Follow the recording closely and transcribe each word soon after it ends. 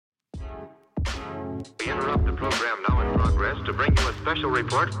We interrupt the program now in progress to bring you a special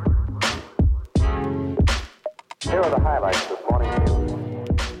report. Here are the highlights this morning's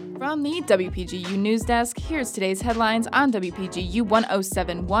news. From the WPGU News Desk, here's today's headlines on WPGU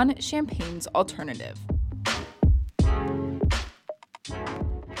 1071, Champaign's Alternative.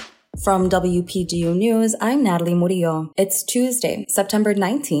 From WPGU News, I'm Natalie Murillo. It's Tuesday, September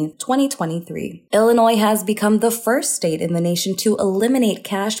 19th, 2023. Illinois has become the first state in the nation to eliminate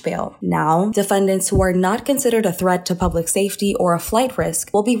cash bail. Now, defendants who are not considered a threat to public safety or a flight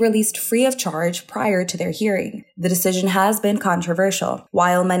risk will be released free of charge prior to their hearing. The decision has been controversial.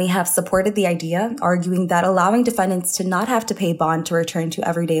 While many have supported the idea, arguing that allowing defendants to not have to pay bond to return to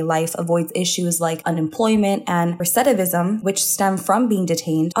everyday life avoids issues like unemployment and recidivism, which stem from being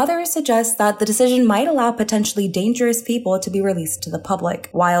detained, others suggest that the decision might allow potentially dangerous people to be released to the public.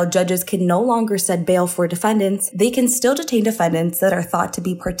 While judges can no longer set bail for defendants, they can still detain defendants that are thought to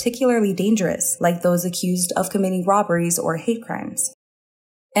be particularly dangerous, like those accused of committing robberies or hate crimes.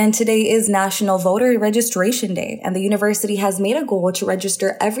 And today is National Voter Registration Day, and the university has made a goal to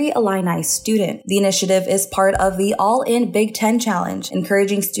register every Illini student. The initiative is part of the All-In Big Ten Challenge,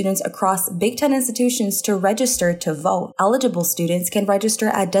 encouraging students across Big Ten institutions to register to vote. Eligible students can register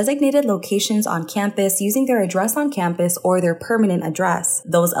at designated locations on campus using their address on campus or their permanent address.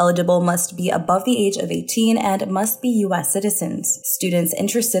 Those eligible must be above the age of 18 and must be U.S. citizens. Students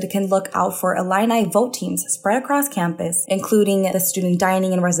interested can look out for Illini vote teams spread across campus, including the Student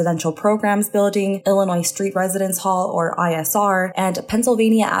Dining and Residential Programs Building, Illinois Street Residence Hall, or ISR, and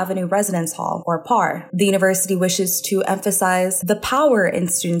Pennsylvania Avenue Residence Hall, or PAR. The university wishes to emphasize the power in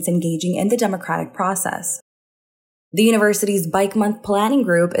students engaging in the democratic process. The university's Bike Month Planning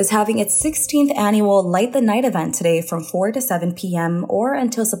Group is having its 16th annual Light the Night event today from 4 to 7 p.m. or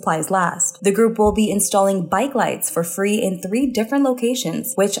until supplies last. The group will be installing bike lights for free in 3 different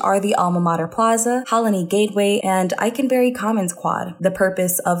locations, which are the Alma Mater Plaza, Hallowney Gateway, and Eikenberry Commons Quad. The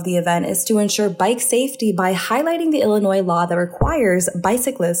purpose of the event is to ensure bike safety by highlighting the Illinois law that requires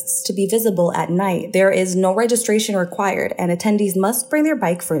bicyclists to be visible at night. There is no registration required, and attendees must bring their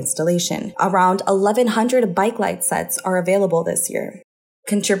bike for installation. Around 1,100 bike light sets are available this year.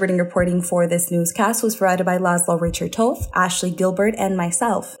 Contributing reporting for this newscast was provided by Laszlo Richard Toth, Ashley Gilbert, and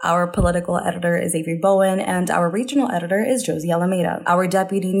myself. Our political editor is Avery Bowen, and our regional editor is Josie Alameda. Our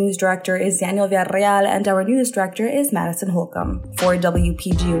deputy news director is Daniel Villarreal, and our news director is Madison Holcomb. For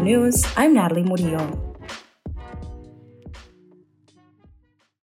WPGU News, I'm Natalie Murillo.